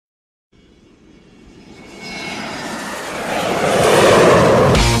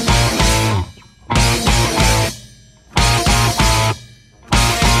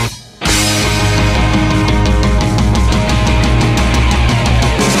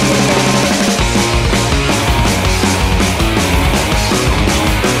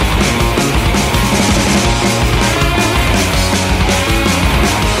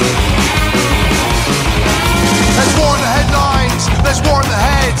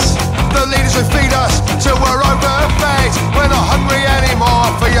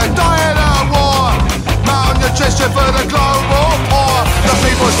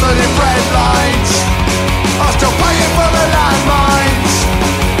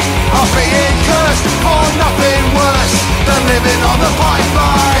the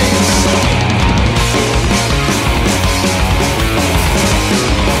pipelines.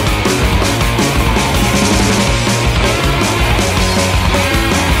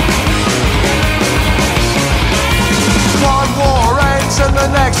 One war ends and the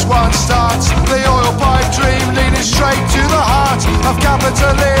next one starts. The oil pipe dream leading straight to the heart of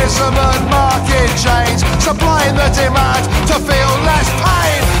capitalism and market chains, supplying the demand to feel less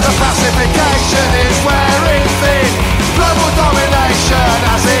pain. The pacification is wearing thin. Global domination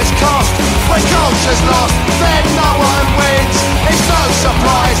has its cost. When culture's lost, then no one wins. It's no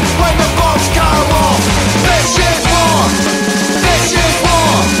surprise when the bombs go off. This is war. This is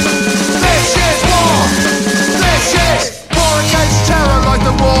war. This is war. This is war against terror, like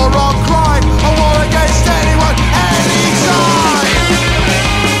the war on crime. A war against anyone, anytime.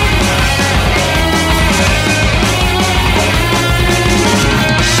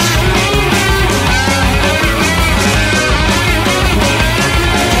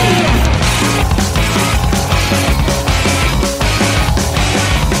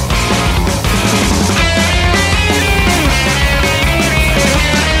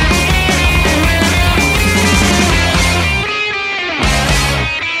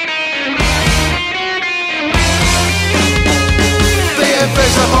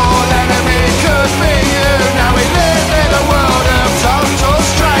 Invisible enemy could be you. Now we live in a world of total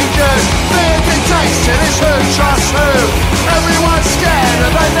strangers. Fear dictates to this who trusts who. Everyone's scared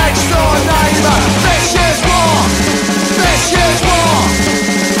of their next door neighbour. This is war. This is war.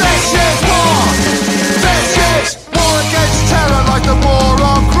 This is war. This is war against terror, like the war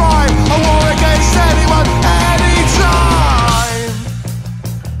on crime. A war against anyone, anytime.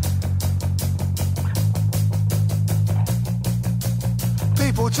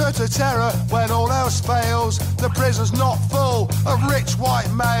 People turn to terror when all else fails. The prison's not full of rich white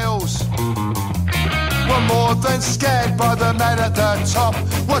males. We're more than scared by the men at the top.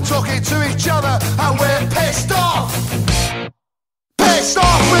 We're talking to each other and we're pissed off. Pissed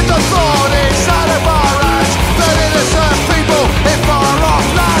off with the thought inside of our hands that innocent people in far-off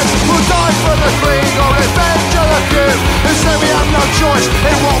lands will die for the Queen or revenge of the few who say we have no choice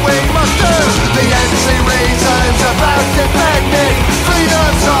in what we must do. The empty reasons about defending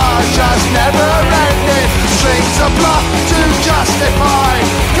freedoms are just never ending. Strings of bluff to justify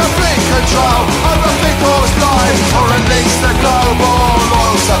complete control over people's lives, or at least the global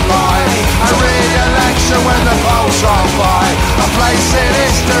oil supply. A re-election when the polls roll by. A place in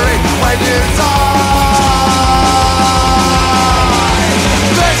history when you die.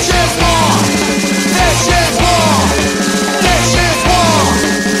 This is war. This is war. This is war.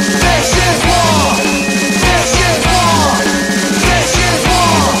 This is war. This is war. This is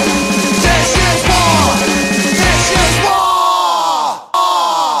war. This is war. This is war.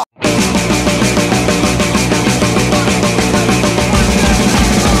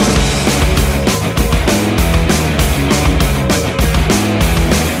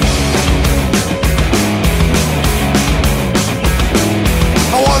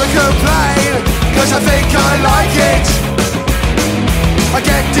 Cause I think I like it. I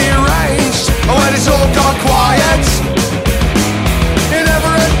get deranged when it's all gone quiet. You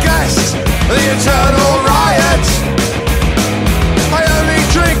never had guessed the eternal riot. I only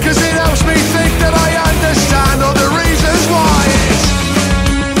drink cause it helps me think that I understand all the reasons why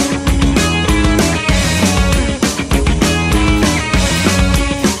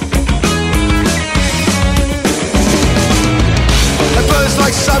it burns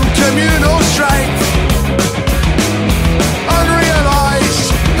like some communal strength.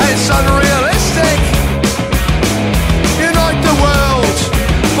 Unrealized, hence unrealistic. Unite the world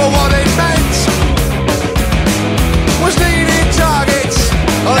for what it meant was needing targets.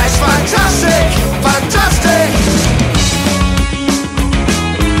 Oh, that's fantastic, fantastic.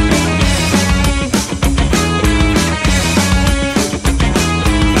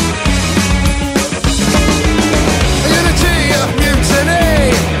 Unity of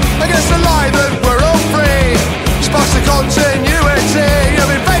mutiny against the lie that we're all free.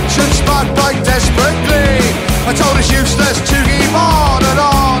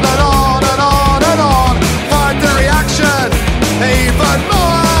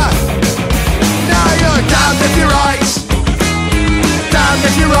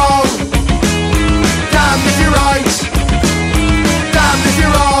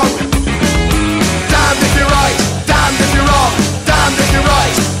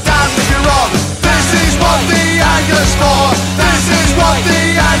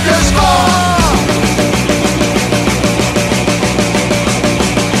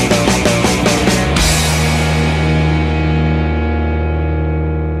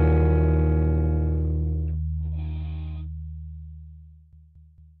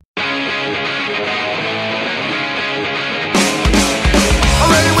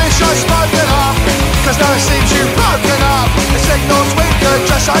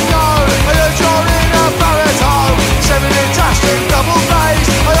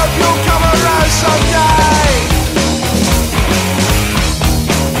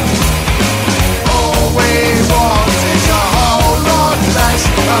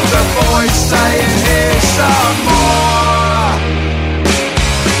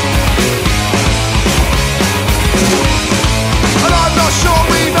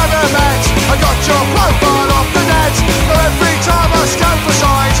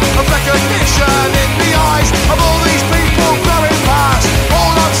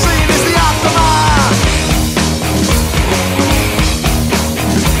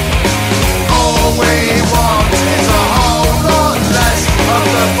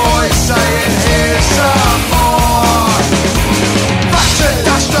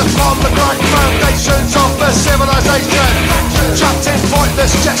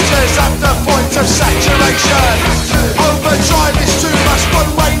 temperatures at the point of saturation. Overdrive is too much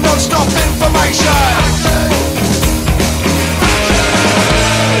one-way non-stop information.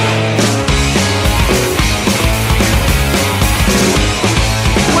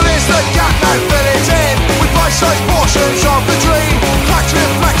 The gap now fill it in with bite-sized portions of the dream, cracked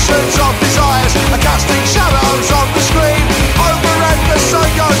reflections of desires, are casting shadows on the screen. Over and the sun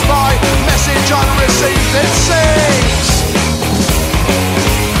goes by, message unreceived it seems.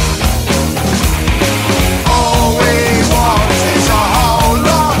 All we want is a whole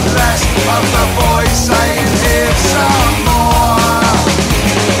lot less of the voice saying here's some more.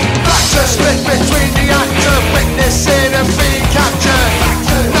 That's a split between the act of witnessing and being captured.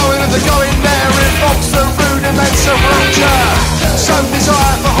 The going there invokes the rudiments of rupture. Some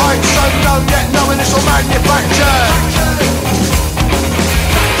desire for heights unknown, yet no initial manufacture.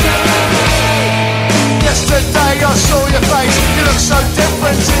 Yesterday I saw your face, you look so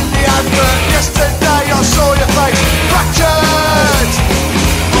different in the advert. Yesterday I saw your face, fractured.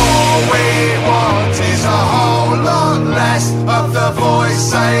 All we want is a whole lot less of the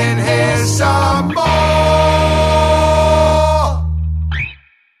voice saying here's some more.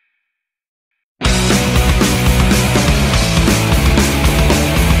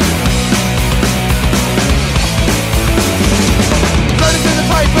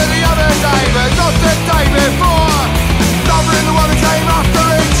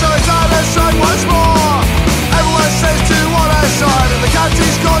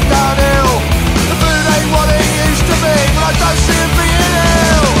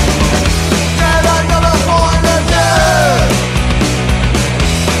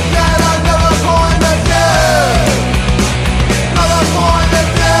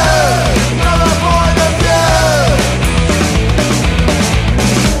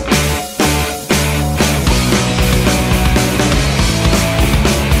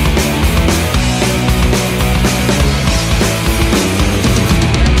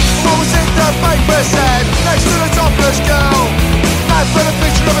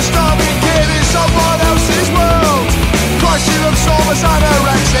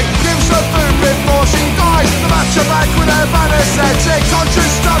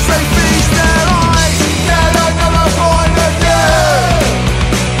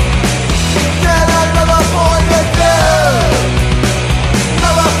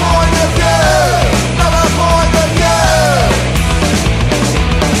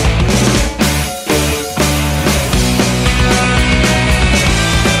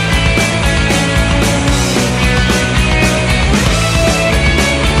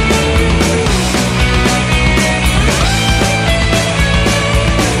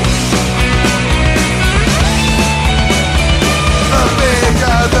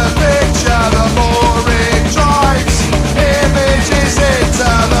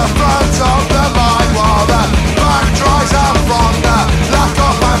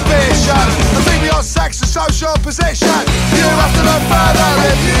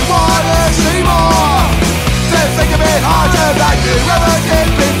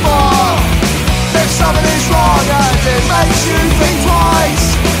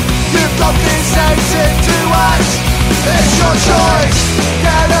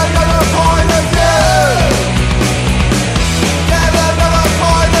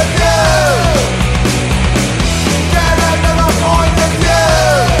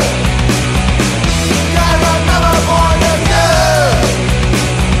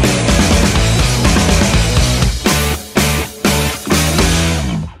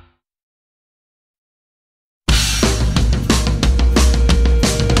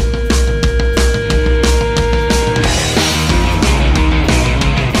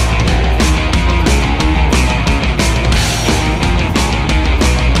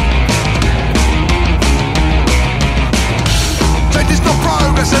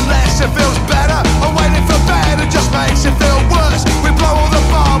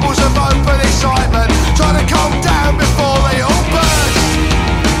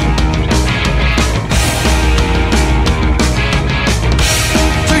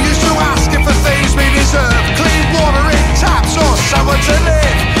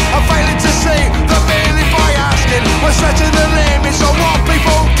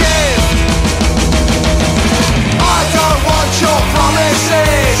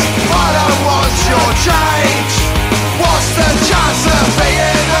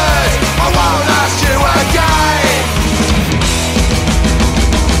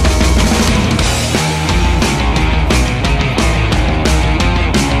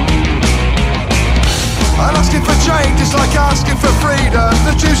 asking for freedom.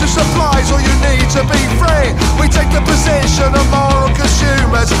 The juice supplies all you need to be free. We take the position of moral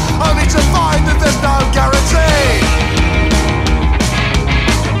consumers, only to find that there's no guarantee.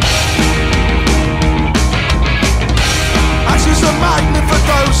 Action's a magnet for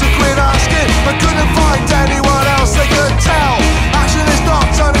those who quit asking, but couldn't find anyone else they could tell. Action is not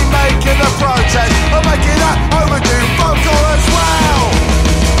only making a protest, but making that overdue phone call as well.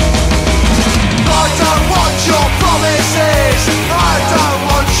 I don't want your promises, I don't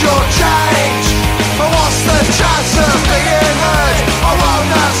want your change, but what's the chance of being heard? I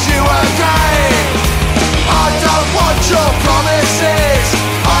won't ask you again. I don't want your promises,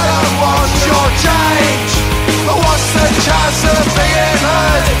 I don't want your change, but what's the chance of being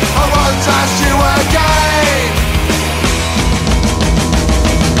heard? I won't ask you again.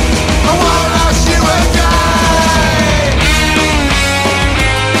 I won't ask you again.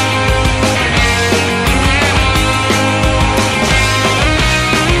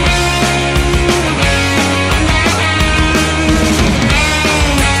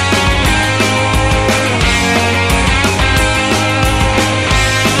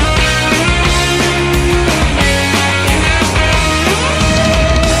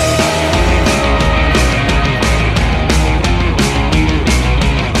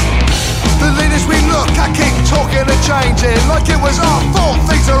 Changing like it was our fault,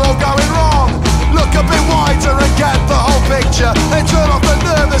 things are all going wrong. Look a bit wider and get the whole picture, and turn off the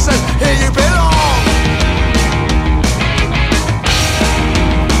nerve that says here you belong.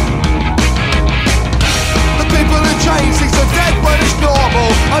 The people who change things are dead when it's normal,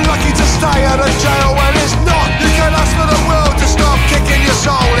 unlucky to stay out of jail when it's not. You can ask for the world to stop kicking your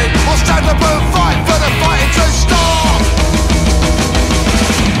soul in, or stand up and fight for the fighting to stop.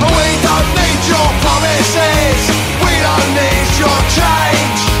 We don't need your promises, we don't need your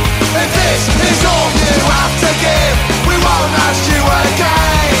change. If this is all you have to give, we won't ask you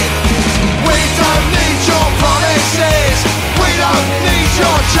again. We don't need your promises, we don't need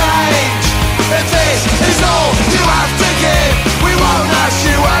your change. If this is all you have to give, we won't ask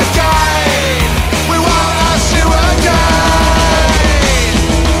you again. We won't ask you again.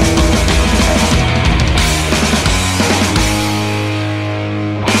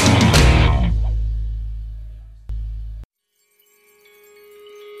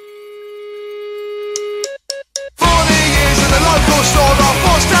 Store got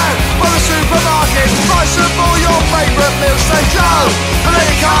forced down by the supermarket. Price of all your favourite meals stays low, but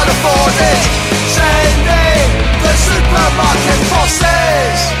they can't afford it. Send in the supermarket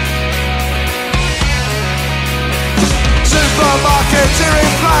bosses. Supermarkets here in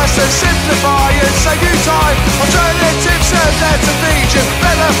place and simplify and save you time. Alternatives are there to feed you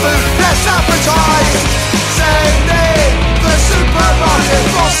better food, less appetite. Send in the supermarket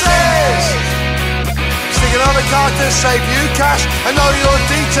bosses. Stick another card to save you cash and know your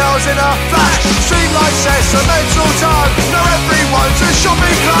details in a flash. Streamline says a mental time, know everyone's a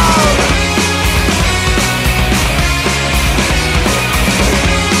shopping clown.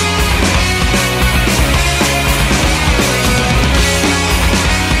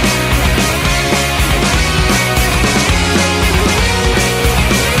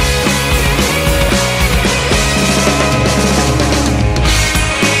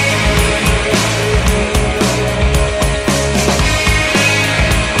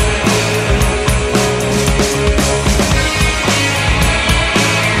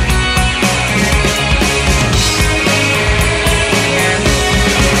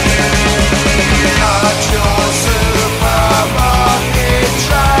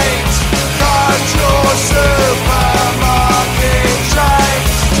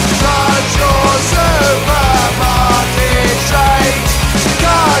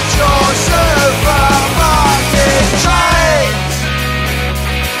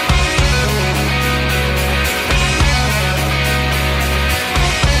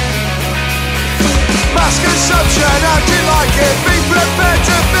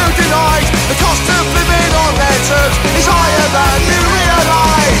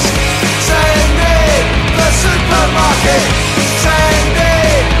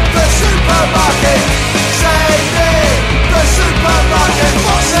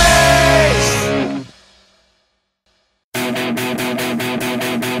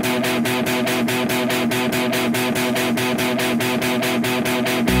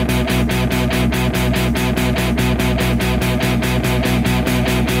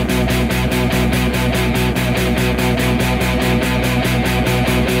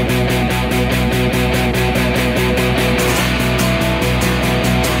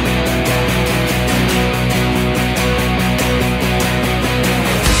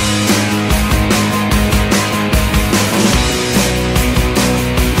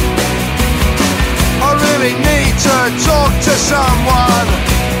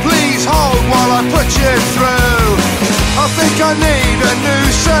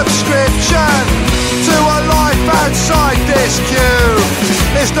 subscription to a life outside this cube.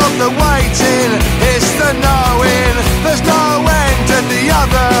 It's not the waiting, it's the knowing. There's no end at the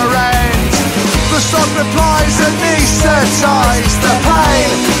other end. The stock replies anesthetize the pain,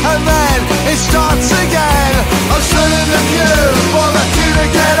 and then it starts again. I'm stood in the queue for the queue to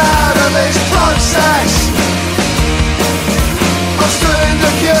get out of this process. I'm stood in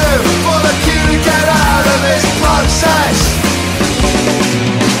the queue for the queue to get out of this process.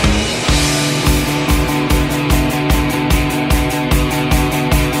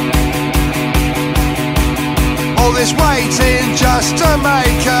 All this waiting just to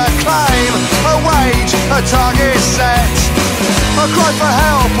make a claim, a wage, a target set, a cry for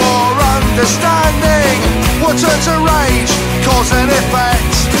help or understanding will turn to rage, cause and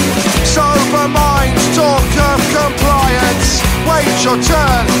effect. Sober minds talk of compliance, wait your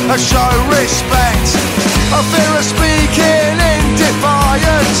turn and show respect. A fear of speaking in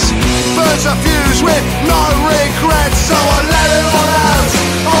defiance burns a fuse with no regrets. So I let it all out,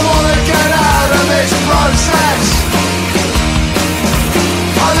 I wanna get out of this process.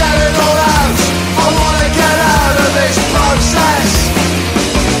 I let it all out, I wanna get out of this process.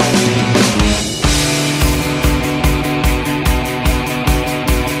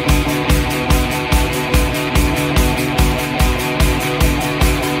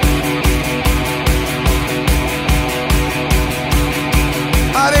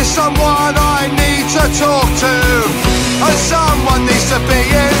 And it's someone I need to talk to, and someone needs to be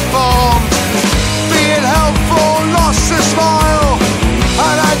informed. Being helpful, lost the smile,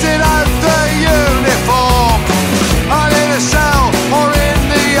 and I did have the uniform. And in a cell or in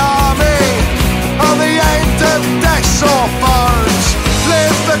the army, on the end of deaths or phones,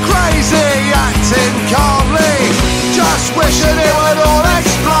 live the crazy, acting calmly, just wishing it would all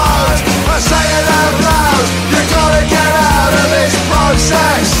explode. I say it out loud, you gotta get out of this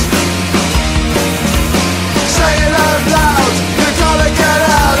process. Say it out loud, you gotta get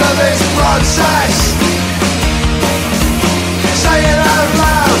out of this process. Say it out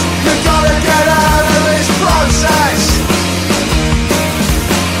loud, you gotta get out of this process.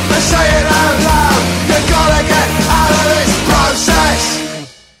 Say it out loud, you gotta get out of this process.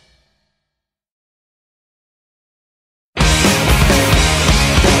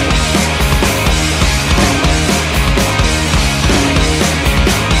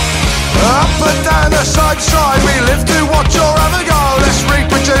 Up and down the side, we live to watch your other go. Let's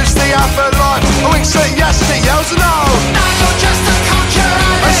reproduce the afterlife. A winks at yes and a yells no. Now you're just a culture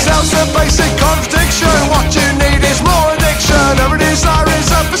addict. A self's a basic contradiction. What you need is more addiction. Every desire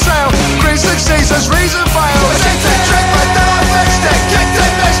is up for sale. Greed succeeds as reason fails. Addicted, trick, but then I fixed it. Kicked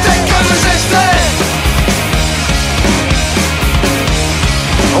it, missed it, couldn't resist it.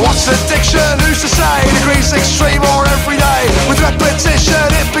 What's addiction? Who's to say? Degrees extreme or everyday. With repetition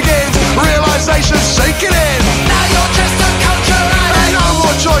it begins. Realisation sinking in. Now you're just a culture addict. Ain't no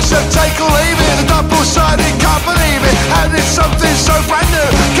more choice of take or leave it. The double-sided can't believe it. How did something so brand new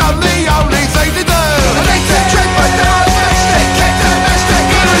come the only thing to do? Addicted, trick, but then I fixed it. Kicked it, missed it,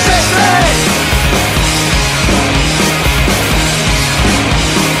 couldn't resist it.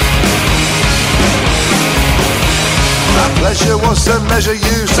 Pleasure was the measure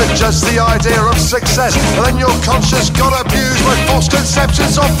used to judge the idea of success, and then your conscience got abused by false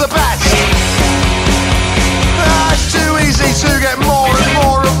conceptions of the best. It's too easy to get more and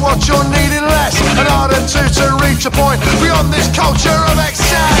more of what you're needing less, and harder to reach a point beyond this culture of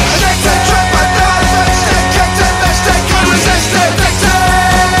excess. Addicted, tricked, but then I fixed it. Kicked it, missed it, couldn't resist it. Addicted,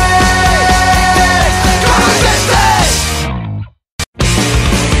 couldn't resist it.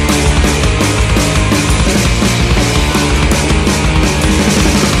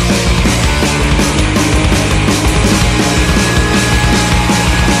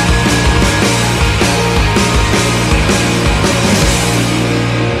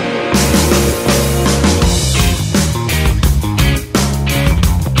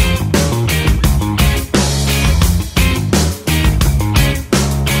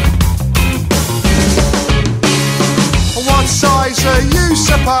 Are you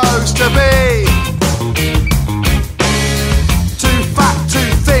supposed to be? Too fat, too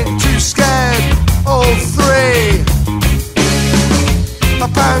thin, too scared, all three. A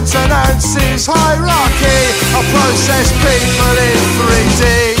pounds and ounces hierarchy, I process people in 3D.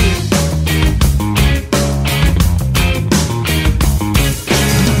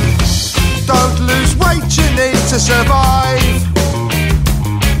 Don't lose weight, you need to survive.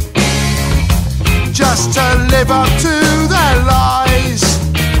 Just to live up to their lies.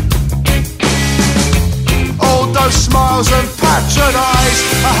 All those smiles and patronise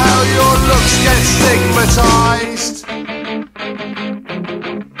are how your looks get stigmatised.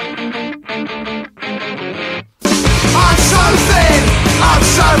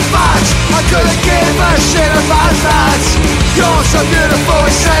 so beautiful,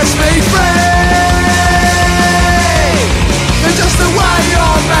 it sets me free. You're just the way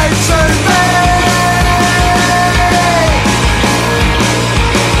you're meant to be.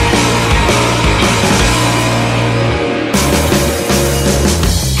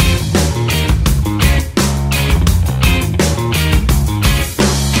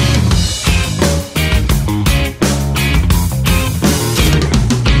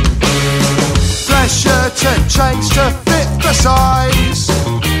 To change to fit the size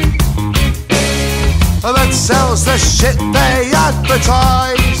that sells the shit they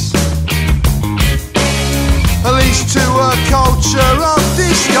advertise, leads to a culture of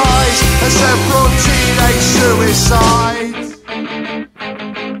disguise and several teenage suicides.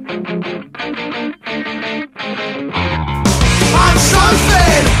 I'm so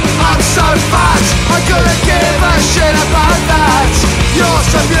thin, I'm so fat, I couldn't give a shit about that. You're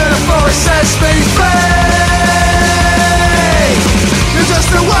so beautiful, it sets me free. You're just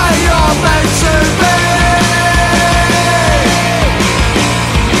the way you're meant to be.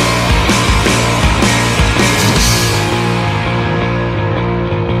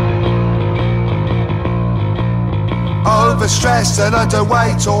 Overstressed and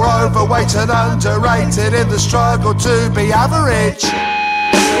underweight, or overweight and underrated in the struggle to be average.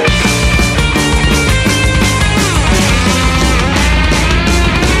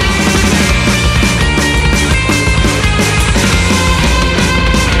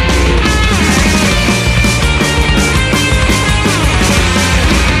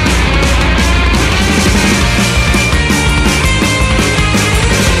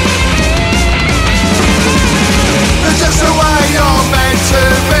 Just the way you're meant to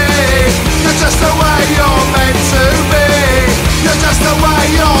be. You're just the way you're meant to be. You're just the way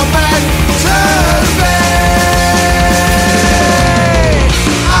you're meant to be.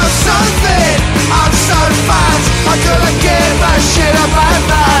 I'm so thin, I'm so fat, I couldn't give a shit about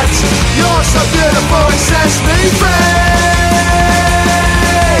that. You're so beautiful, it sets me free.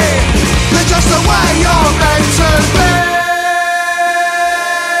 You're just the way you're meant to be.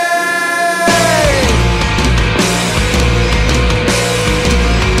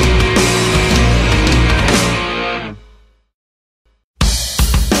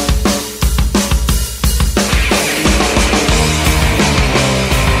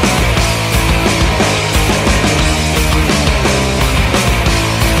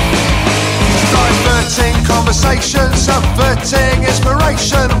 Subverting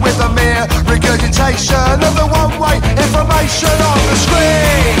inspiration with a mere regurgitation of the one-way information on the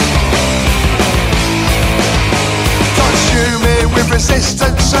screen. Consuming with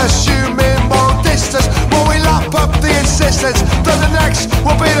resistance, assuming moral distance, while we lap up the insistence that the next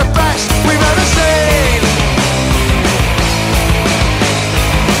will be the best we've ever seen.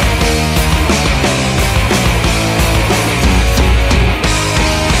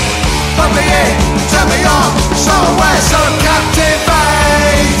 Put me in, turn me on, so we're so captivating.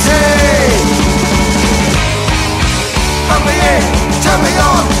 Put me in, turn me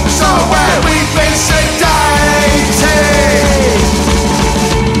on, so where we've been sedating.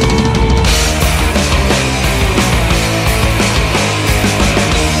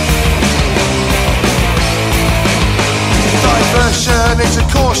 Diversion into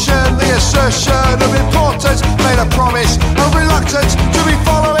caution, the assertion of importance, made a promise of reluctance to be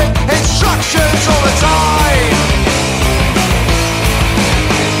following instructions all the time.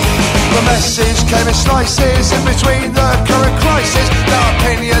 The message came in slices in between the current crisis. Their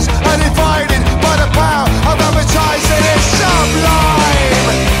opinions are divided by the power of advertising. It's sublime.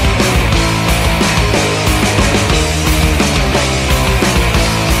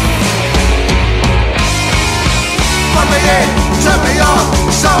 Put me in, turn me on,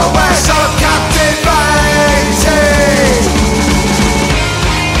 so we're so captivating.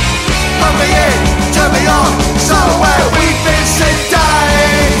 Put me in, turn me on, so where we've been sedating.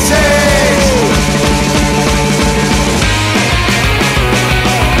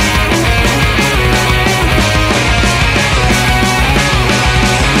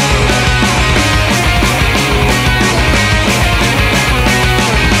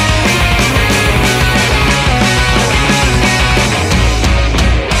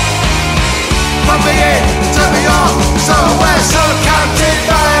 Put me in, turn me on, so we're so captivating.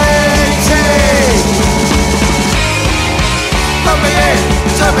 Put me in,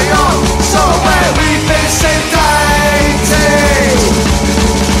 turn me on, so where we've been sedating.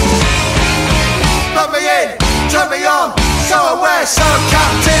 Put me in, turn me on, so we're so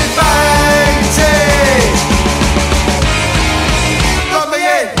captivating. Put me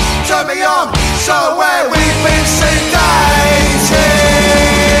in, turn me on, so where we've been sedating.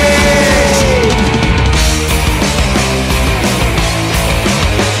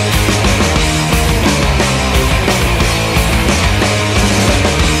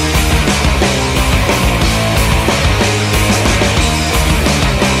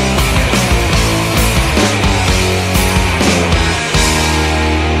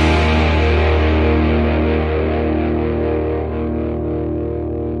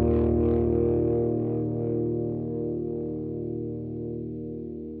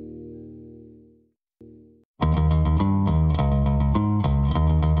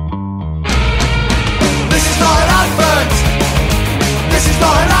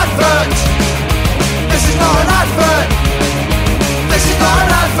 advert. This is not an advert. This is not an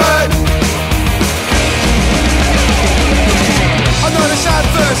advert. I know there's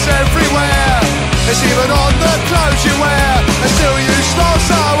adverts everywhere. It's even on the clothes you wear. And still you smile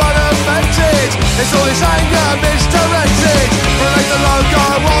so unoffended. It's all this anger misdirected. Relate the logo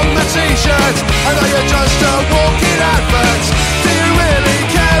on the t-shirt. I know you're just a walking advert. Do you really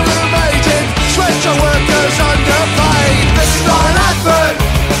care who made it? Sweat your workers underpaid. This is not an advert.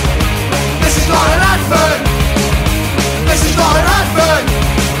 This is not an advert. This is not an advert.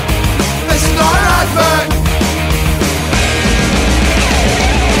 This is not an advert.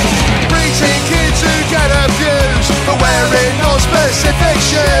 Preteen kids who get abused for wearing non-specific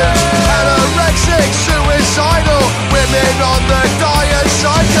shoes. Anorexic, suicidal, women on the diet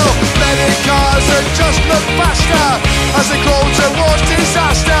cycle. Men in cars that just look faster as they crawl towards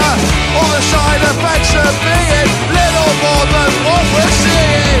disaster. All the side effects of being little more than what we're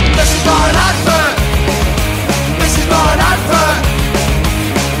seeing. This is not an advert. This is not an advert.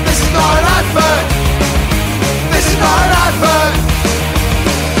 This is not an advert. This is not an advert.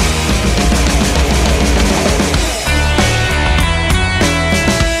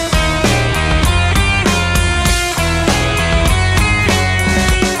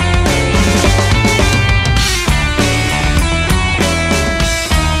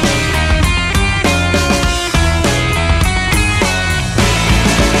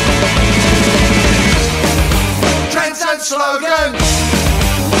 Slogans,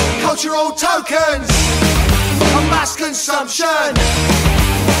 cultural tokens, and mass consumption.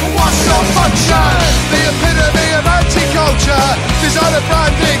 What's your function? The epitome of anti-culture. Designer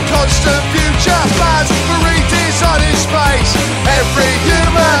branding, constant future plans for redesigning space. Every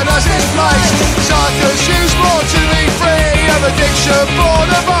human has its place. Suckers use more to be free of addiction, born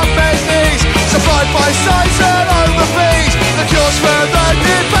of unmet needs. Supplied by sites and overfees. The cures for the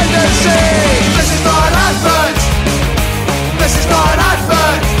dependency. This is not an advert. This is not an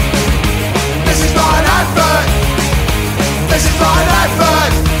advert. This is not an advert. This is not an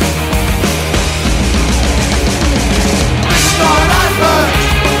advert. This is not an advert.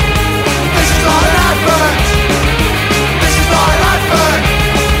 This is not an advert. This is not an advert.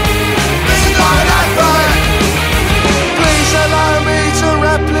 This is not an advert. Please allow me to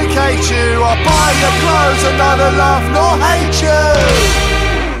replicate you. I'll buy your clothes and neither love nor hate you.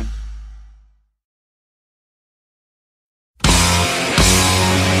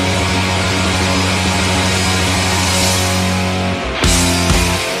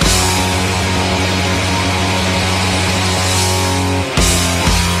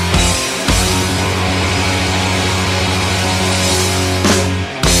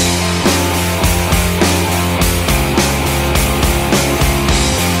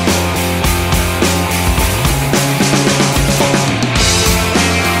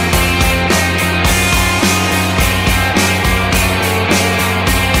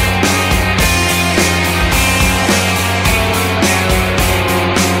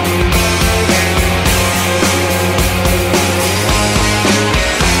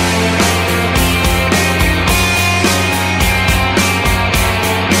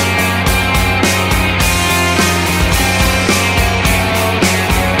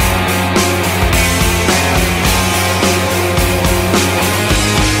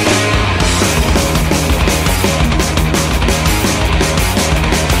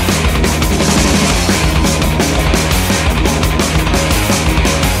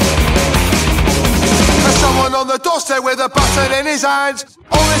 With a button in his hand.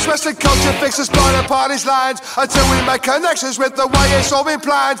 All this Western culture fixes blind apart his land. Until we make connections with the way it's all been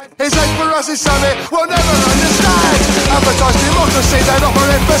planned. His hate for us is something we'll never understand. Advertised democracy, then offer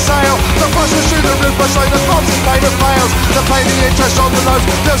it for sale. The price was through the roof, but showing the bombs and payment fails. They're paying the interest on the loans,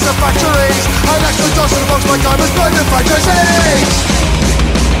 builds the factories. And extra dollars and box like diamonds, burn the franchisees.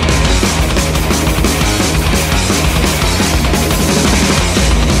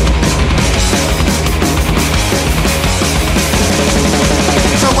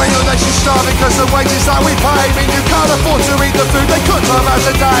 When your nation's starving cause the wages that we pay mean you can't afford to eat the food they cook 12 hours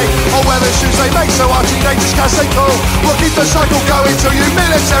a day. Or wear the shoes they make so our teenagers can stay cool. We'll keep the cycle going till you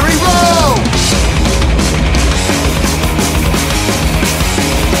military rule.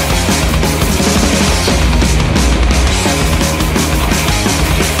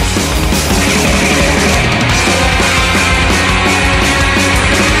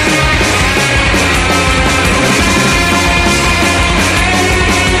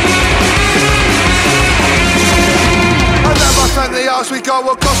 We got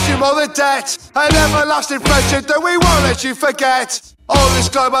will cost you more than debt. An everlasting friendship that we won't let you forget. All this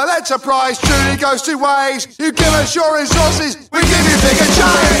global enterprise truly goes two ways. You give us your resources, we give you bigger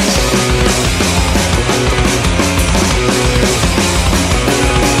change.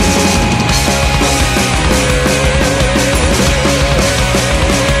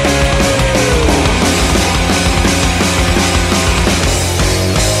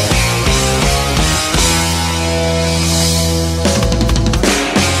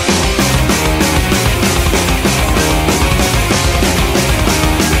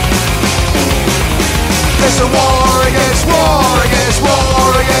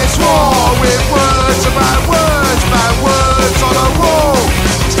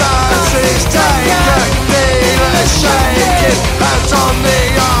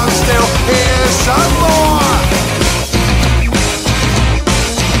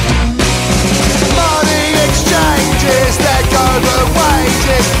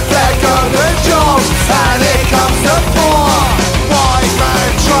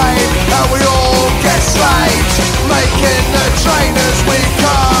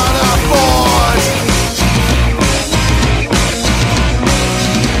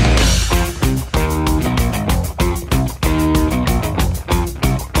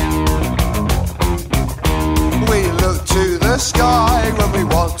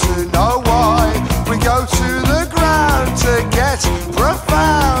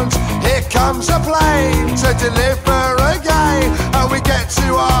 to deliver again, and we get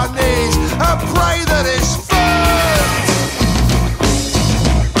to our knees and pray that it's food.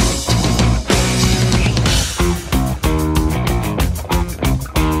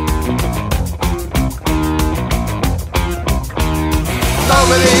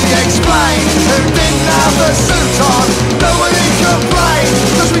 Nobody explained who didn't have a suit on. Nobody complained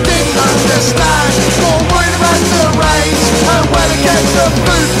because we didn't understand. More worried about the rains and where to get the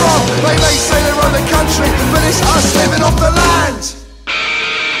food from. They may say they run the country, but it's us living off the land.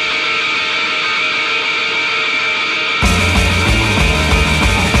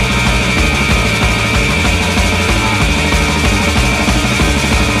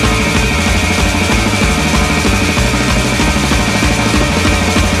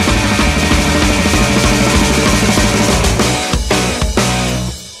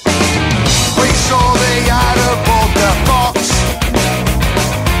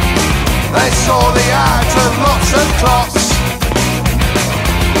 Saw the ads and lots of clocks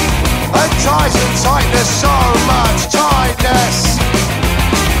and ties and tightness, so much tightness.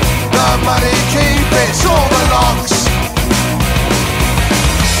 The money keeps all the locks.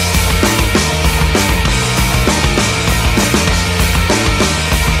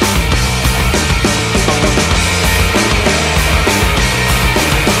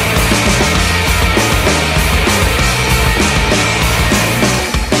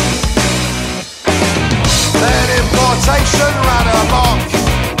 Ran amok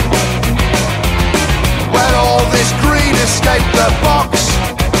when all this greed escaped the box.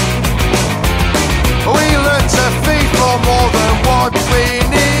 We learned to feed for more than what we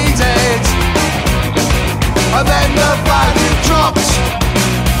needed, and then the value dropped.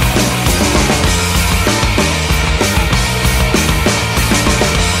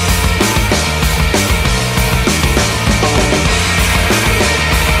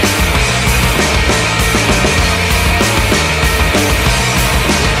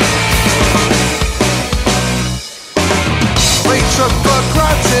 Took for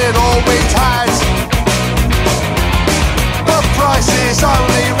granted all we'd had. The prices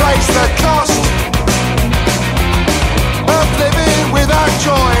only raised the cost of living without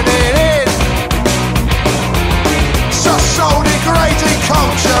joining in. So soul degrading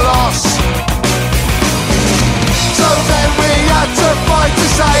culture loss. So then we had to fight to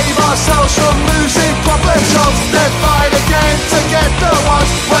save ourselves from losing proper jobs. Then fight again to get the ones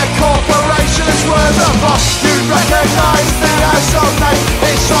where corporations were the boss. You'd recognise the household name.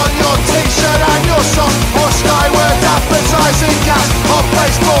 It's on your t-shirt and your sock, or skyward advertising gas, or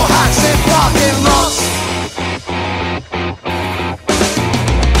baseball hats in parking lots.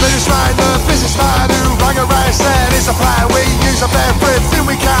 The businessman who rang around said it's a plan. We use up everything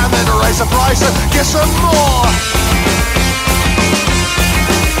we can, then raise the price and get some more.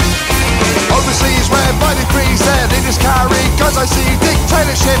 Overseas where by degrees their leaders carry guns, I see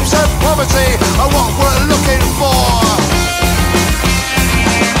dictatorships and poverty are what we're looking for.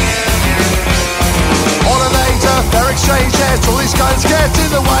 Holidays are fair exchange, yes, all these guns get in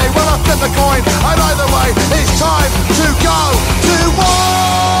the way. Well, I flip the coin, and either way, it's time to go to war!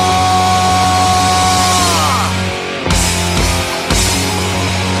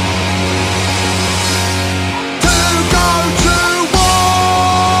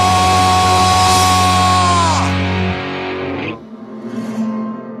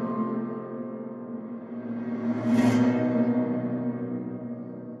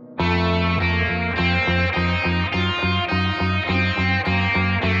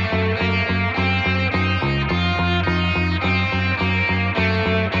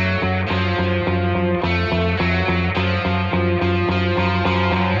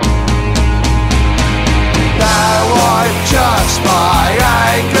 Just my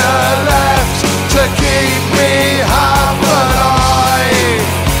anger left to keep me half alive.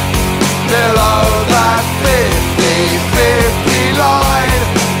 Below that 50-50 line,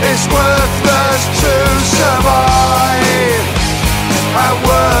 it's worthless to survive, and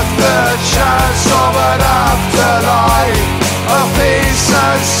worth the chance of an afterlife, a peace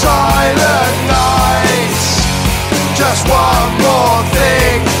and silent night. Just one more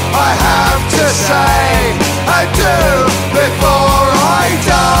thing I have to say and do before I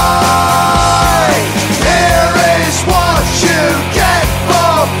die. Here is what you get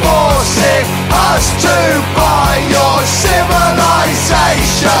for forcing us to buy your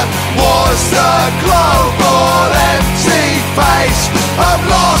civilization. Was the global empty face of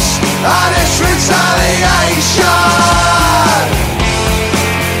loss and its retaliation.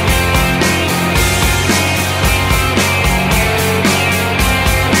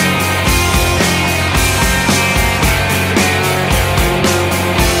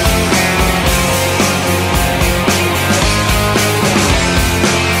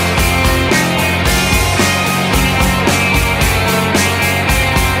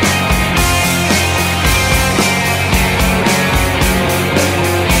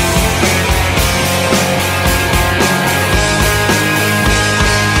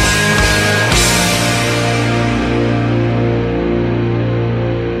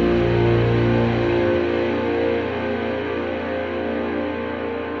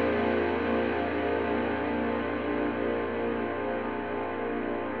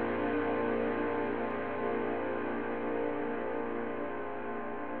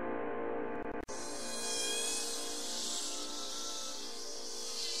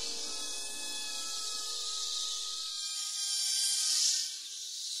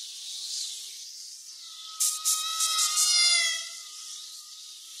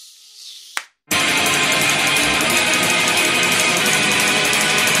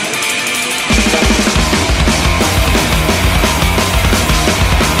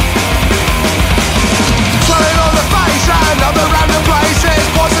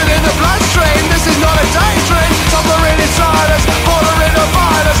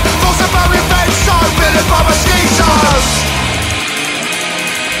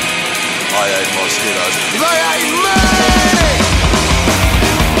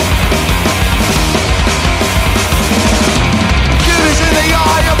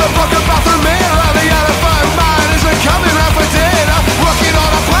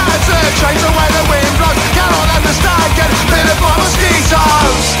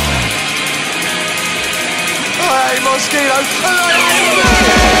 mosquitoes, and they ain't